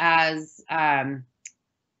acts as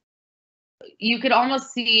you could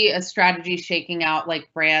almost see a strategy shaking out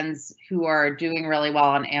like brands who are doing really well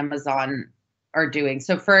on Amazon are doing.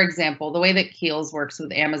 So for example, the way that Kiehl's works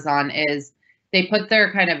with Amazon is they put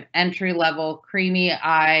their kind of entry-level creamy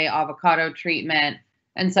eye avocado treatment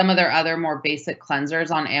and some of their other more basic cleansers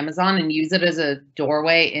on Amazon and use it as a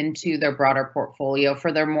doorway into their broader portfolio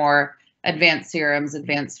for their more advanced serums,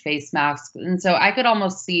 advanced face masks. And so I could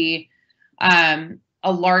almost see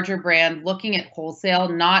a larger brand looking at wholesale,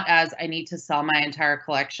 not as I need to sell my entire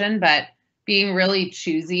collection, but being really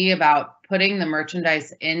choosy about putting the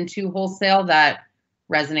merchandise into wholesale that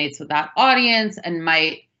resonates with that audience and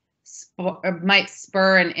might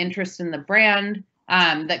spur an interest in the brand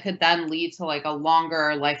that could then lead to like a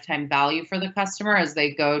longer lifetime value for the customer as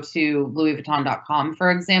they go to LouisVuitton.com, for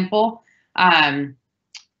example. But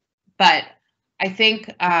I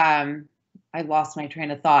think I lost my train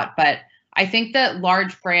of thought, but I think that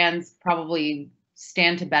large brands probably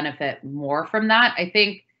stand to benefit more from that. I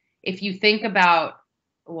think if you think about,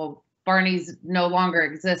 well, Barney's no longer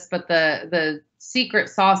exists, but the secret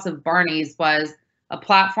sauce of Barney's was a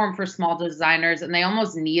platform for small designers, and they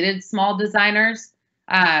almost needed small designers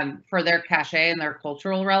for their cachet and their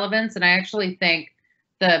cultural relevance. And I actually think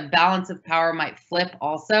the balance of power might flip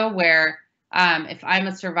also, where if I'm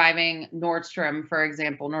a surviving Nordstrom, for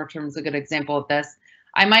example, Nordstrom's a good example of this,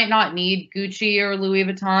 I might not need Gucci or Louis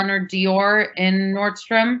Vuitton or Dior in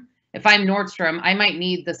Nordstrom. If I'm Nordstrom, I might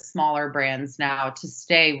need the smaller brands now to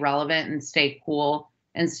stay relevant and stay cool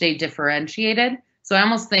and stay differentiated. So I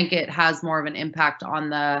almost think it has more of an impact on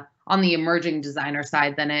the emerging designer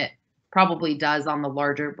side than it probably does on the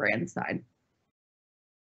larger brand side.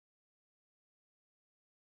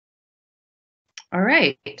 All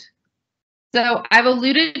right. So I've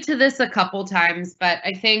alluded to this a couple times, but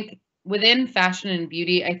I think within fashion and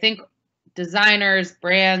beauty, I think designers,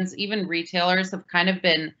 brands, even retailers have kind of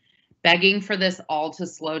been begging for this all to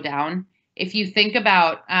slow down. If you think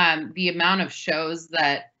about the amount of shows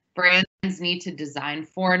that brands need to design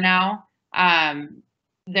for now.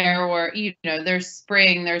 There were, there's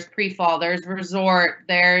spring, there's pre-fall, there's resort,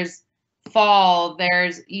 there's fall,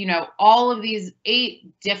 there's, all of these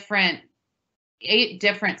eight different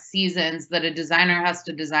seasons that a designer has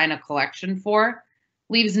to design a collection for,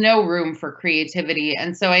 leaves no room for creativity.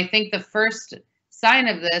 And so I think the first sign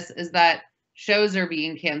of this is that shows are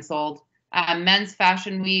being canceled. Men's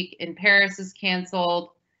Fashion Week in Paris is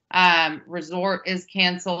canceled. Resort is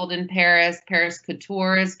canceled in Paris. Paris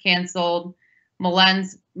Couture is canceled.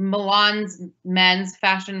 Milan's Men's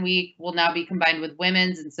Fashion Week will now be combined with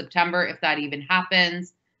women's in September, if that even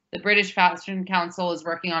happens. The British Fashion Council is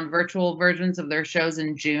working on virtual versions of their shows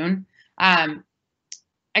in June. I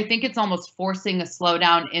think it's almost forcing a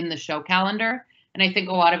slowdown in the show calendar. And I think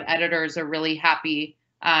a lot of editors are really happy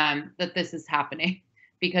that this is happening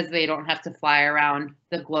because they don't have to fly around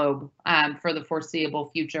the globe for the foreseeable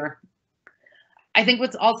future. I think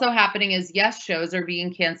what's also happening is, yes, shows are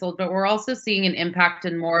being canceled, but we're also seeing an impact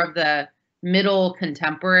in more of the middle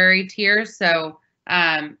contemporary tiers. So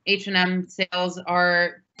H&M sales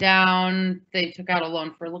are down. They took out a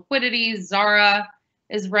loan for liquidity. Zara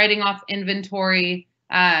is writing off inventory.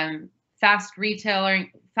 Fast retailing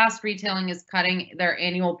is cutting their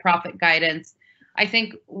annual profit guidance. I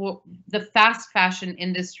think the fast fashion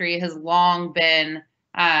industry has long been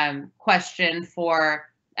questioned for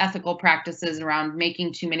ethical practices around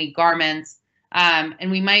making too many garments. And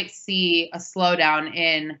we might see a slowdown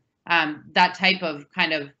in that type of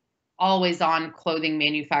kind of always on clothing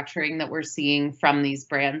manufacturing that we're seeing from these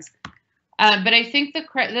brands. But I think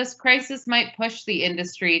this crisis might push the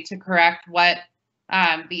industry to correct what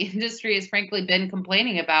the industry has frankly been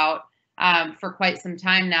complaining about for quite some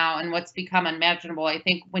time now, and what's become unimaginable. I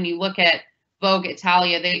think when you look at Vogue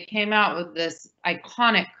Italia, they came out with this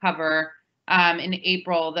iconic cover in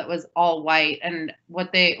April that was all white, and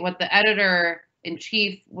what the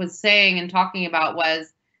editor-in-chief was saying and talking about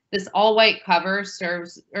was this all white cover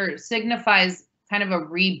serves or signifies kind of a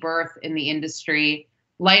rebirth in the industry,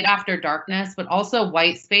 light after darkness, but also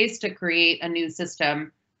white space to create a new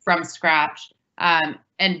system from scratch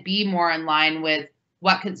and be more in line with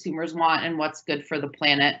what consumers want and what's good for the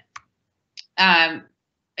planet. I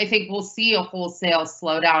think we'll see a wholesale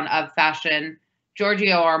slowdown of fashion.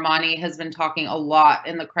 Giorgio Armani has been talking a lot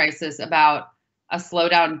in the crisis about a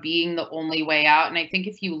slowdown being the only way out. And I think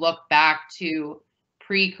if you look back to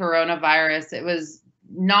pre-coronavirus, it was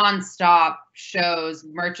nonstop shows,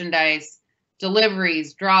 merchandise,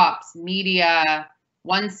 deliveries, drops, media,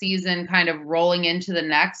 one season kind of rolling into the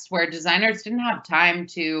next, where designers didn't have time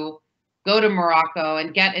to go to Morocco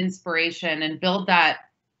and get inspiration and build that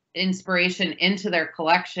inspiration into their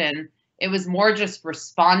collection. It was more just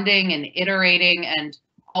responding and iterating and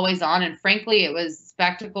always on. And frankly, it was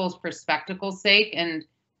spectacles for spectacle's sake and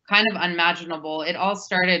kind of unimaginable. It all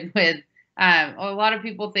started with, a lot of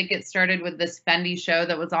people think it started with this Fendi show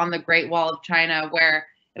that was on the Great Wall of China, where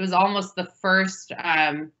it was almost the first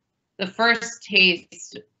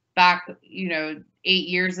taste back, 8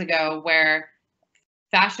 years ago, where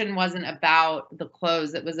fashion wasn't about the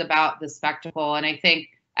clothes, it was about the spectacle. And I think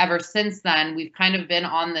ever since then, we've kind of been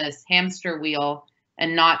on this hamster wheel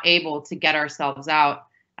and not able to get ourselves out.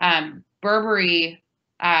 Burberry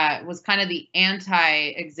was kind of the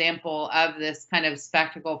anti-example of this kind of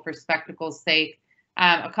spectacle for spectacle's sake.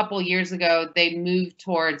 A couple years ago, they moved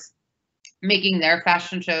towards making their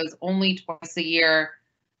fashion shows only twice a year,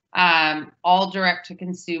 all direct to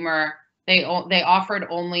consumer. They offered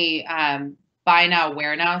only buy now,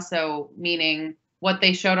 wear now. So meaning what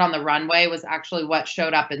they showed on the runway was actually what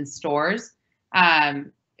showed up in stores.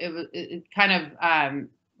 It kind of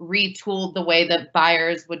retooled the way that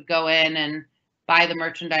buyers would go in and buy the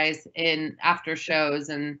merchandise in after shows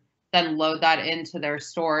and then load that into their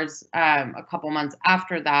stores a couple months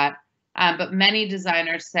after that. But many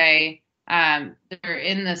designers say they're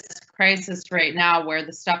in this crisis right now where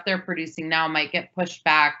the stuff they're producing now might get pushed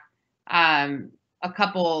back a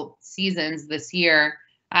couple seasons this year.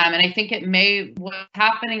 And I think what's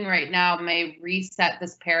happening right now may reset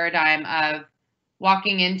this paradigm of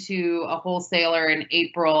walking into a wholesaler in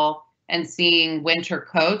April and seeing winter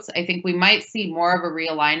coats. I think we might see more of a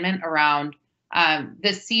realignment around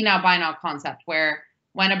this see now, buy now concept, where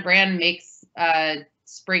when a brand makes a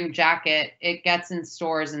spring jacket, it gets in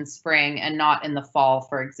stores in spring and not in the fall,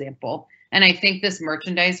 for example. And I think this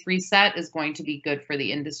merchandise reset is going to be good for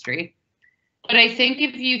the industry. But I think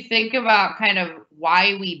if you think about kind of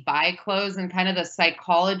why we buy clothes and kind of the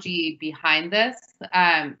psychology behind this,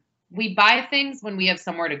 we buy things when we have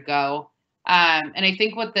somewhere to go. And I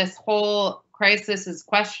think what this whole crisis is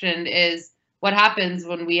questioned is, what happens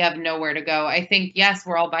when we have nowhere to go? I think, yes,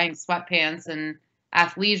 we're all buying sweatpants and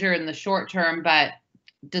athleisure in the short term, but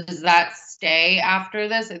does that stay after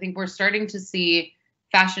this? I think we're starting to see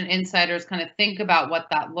fashion insiders kind of think about what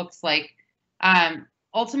that looks like.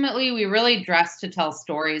 Ultimately, we really dress to tell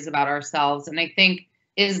stories about ourselves. And I think,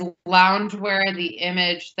 is loungewear the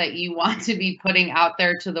image that you want to be putting out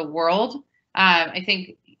there to the world? I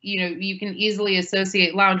think, you can easily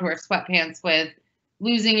associate loungewear sweatpants with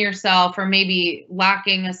losing yourself, or maybe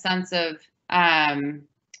lacking a sense of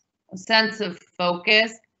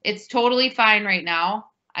focus. It's totally fine right now.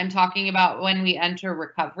 I'm talking about when we enter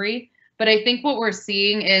recovery. But I think what we're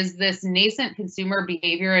seeing is this nascent consumer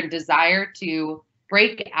behavior and desire to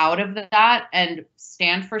break out of that and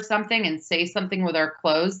stand for something and say something with our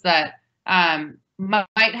clothes that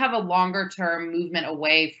might have a longer term movement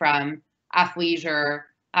away from athleisure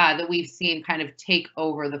that we've seen kind of take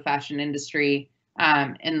over the fashion industry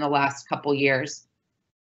in the last couple years.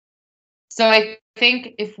 So I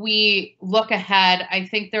think if we look ahead, I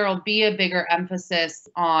think there will be a bigger emphasis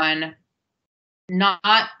on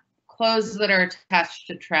not clothes that are attached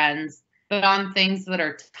to trends, but on things that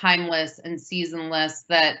are timeless and seasonless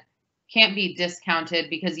that can't be discounted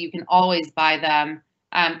because you can always buy them.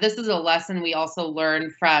 This is a lesson we also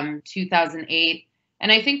learned from 2008.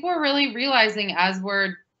 And I think we're really realizing as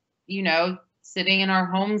we're, sitting in our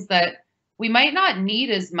homes that we might not need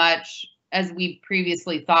as much as we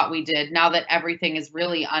previously thought we did, now that everything is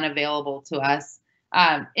really unavailable to us,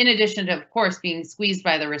 in addition to, of course, being squeezed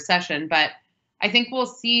by the recession. But I think we'll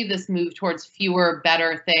see this move towards fewer,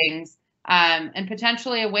 better things, and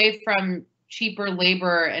potentially away from cheaper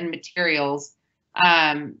labor and materials,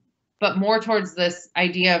 but more towards this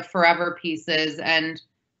idea of forever pieces and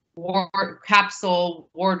capsule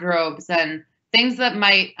wardrobes and things that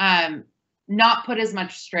might not put as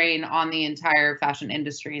much strain on the entire fashion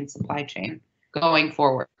industry and supply chain going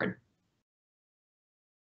forward.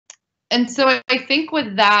 And so I think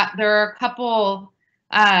with that, there are a couple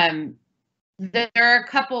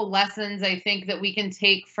lessons I think that we can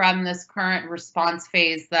take from this current response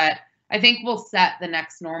phase that I think will set the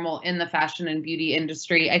next normal in the fashion and beauty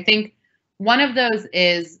industry. I think one of those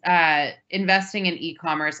is investing in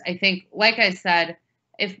e-commerce. I think, like I said,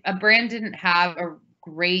 if a brand didn't have a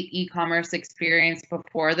great e-commerce experience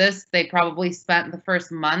before this, they probably spent the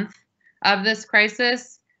first month of this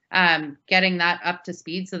crisis getting that up to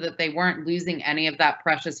speed so that they weren't losing any of that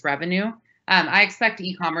precious revenue. I expect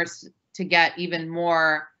e-commerce to get even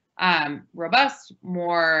more robust,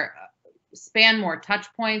 span more touch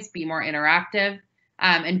points, be more interactive,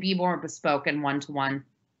 and be more bespoke and one-to-one.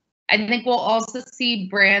 I think we'll also see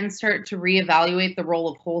brands start to reevaluate the role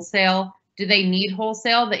of wholesale. Do they need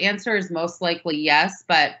wholesale? The answer is most likely yes,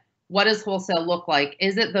 but what does wholesale look like?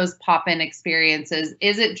 Is it those pop-in experiences?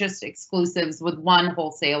 Is it just exclusives with one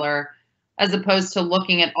wholesaler as opposed to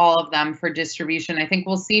looking at all of them for distribution? I think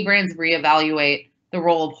we'll see brands reevaluate the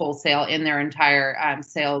role of wholesale in their entire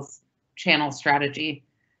sales channel strategy.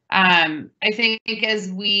 I think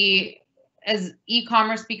as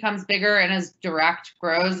e-commerce becomes bigger and as direct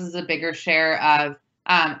grows as a bigger share of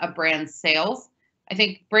a brand's sales, I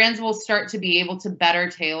think brands will start to be able to better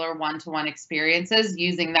tailor one-to-one experiences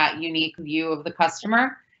using that unique view of the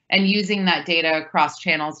customer and using that data across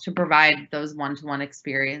channels to provide those one-to-one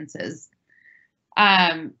experiences.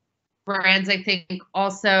 Brands, I think,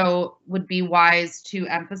 also would be wise to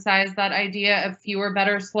emphasize that idea of fewer,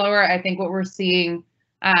 better, slower. I think what we're seeing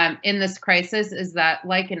in this crisis is that,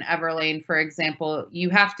 like in Everlane, for example, you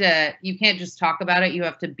can't just talk about it, you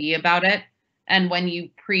have to be about it. And when you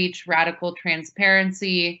preach radical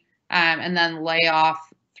transparency and then lay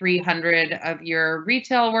off 300 of your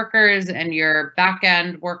retail workers and your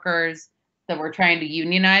back-end workers that we're trying to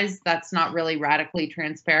unionize, that's not really radically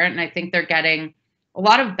transparent. And I think they're getting a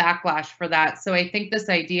lot of backlash for that. So I think this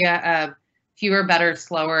idea of fewer, better,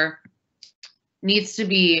 slower needs to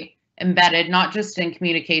be embedded, not just in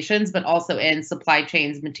communications, but also in supply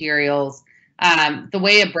chains, materials, the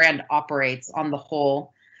way a brand operates on the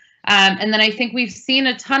whole. And then I think we've seen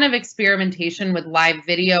a ton of experimentation with live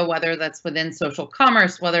video, whether that's within social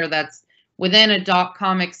commerce, whether that's within a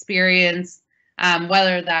 .com experience,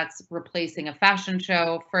 whether that's replacing a fashion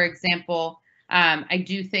show, for example. I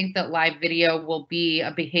do think that live video will be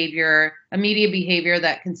a media behavior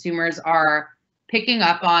that consumers are picking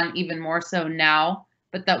up on even more so now,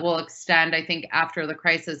 but that will extend, I think, after the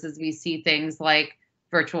crisis as we see things like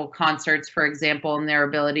virtual concerts, for example, and their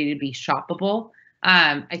ability to be shoppable.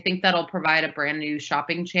 I think that'll provide a brand new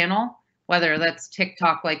shopping channel, whether that's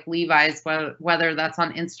TikTok like Levi's, whether that's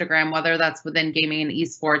on Instagram, whether that's within gaming and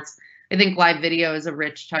esports. I think live video is a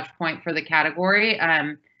rich touch point for the category.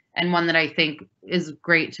 And and one that I think is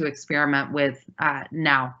great to experiment with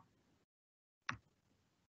now.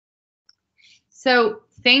 So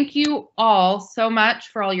thank you all so much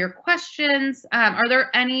for all your questions. Are there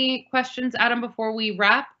any questions, Adam, before we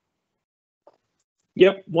wrap?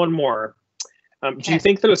 Yep, one more. Do you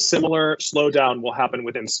think that a similar slowdown will happen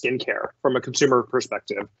within skincare from a consumer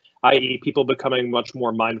perspective, i.e. people becoming much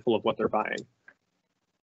more mindful of what they're buying?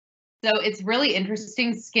 So it's really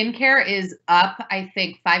interesting. Skincare is up, I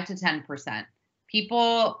think, 5 to 10%.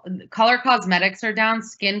 Color cosmetics are down,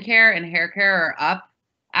 skincare and hair care are up,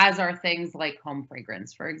 as are things like home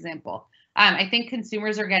fragrance, for example. I think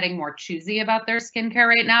consumers are getting more choosy about their skincare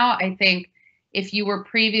right now. I think if you were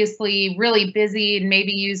previously really busy and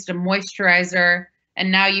maybe used a moisturizer, and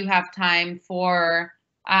now you have time for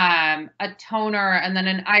a toner and then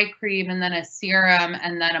an eye cream and then a serum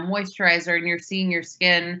and then a moisturizer, and you're seeing your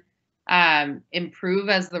skin improve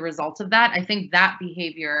as the result of that, I think that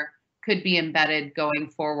behavior could be embedded going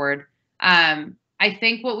forward. I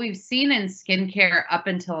think what we've seen in skincare up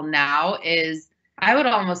until now is, I would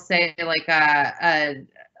almost say, like a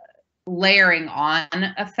layering on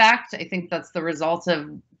effect. I think that's the result of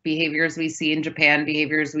behaviors we see in Japan,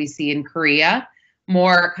 behaviors we see in Korea,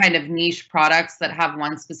 more kind of niche products that have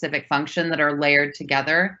one specific function that are layered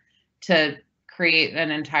together to create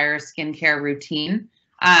an entire skincare routine.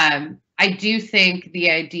 I do think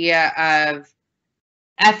the idea of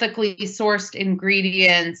ethically sourced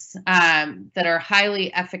ingredients that are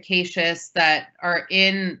highly efficacious, that are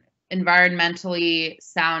in environmentally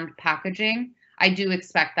sound packaging, I do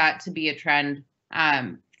expect that to be a trend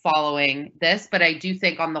following this. But I do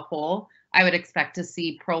think on the whole, I would expect to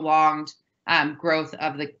see prolonged growth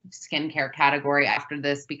of the skincare category after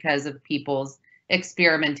this because of people's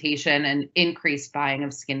experimentation and increased buying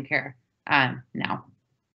of skincare now.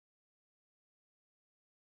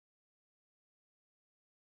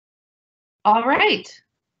 All right.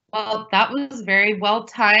 Well, that was very well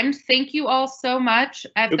timed. Thank you all so much.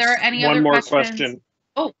 If there are any other questions.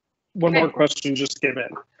 One more question just came in.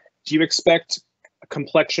 Do you expect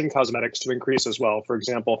complexion cosmetics to increase as well? For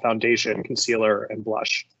example, foundation, concealer, and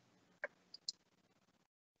blush?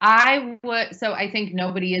 I would. So I think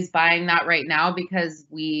nobody is buying that right now because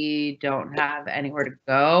we don't have anywhere to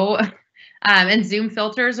go. And Zoom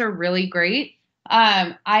filters are really great.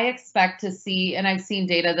 I expect to see, and I've seen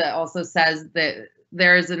data that also says that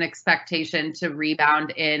there is an expectation to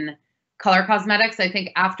rebound in color cosmetics. I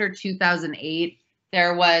think after 2008,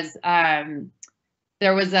 there was in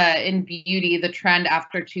beauty, the trend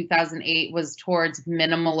after 2008 was towards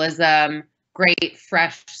minimalism, great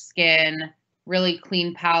fresh skin, really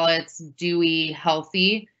clean palettes, dewy,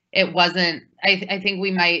 healthy. It wasn't, I think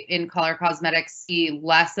we might in color cosmetics see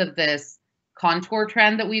less of this contour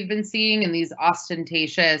trend that we've been seeing and these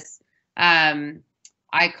ostentatious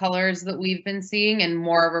eye colors that we've been seeing, and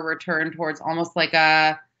more of a return towards almost like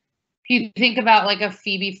if you think about like a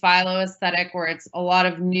Phoebe Philo aesthetic where it's a lot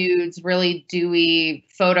of nudes, really dewy,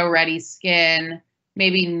 photo ready skin,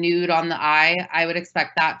 maybe nude on the eye. I would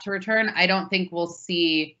expect that to return. I don't think we'll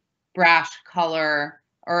see brash color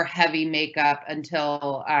or heavy makeup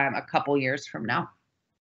until a couple years from now.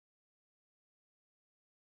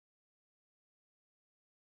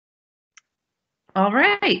 All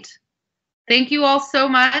right. Thank you all so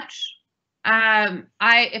much.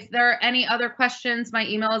 If there are any other questions, my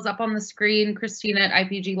email is up on the screen,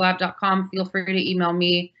 Christina@ipglab.com. Feel free to email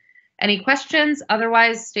me any questions.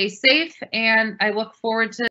 Otherwise, stay safe, and I look forward to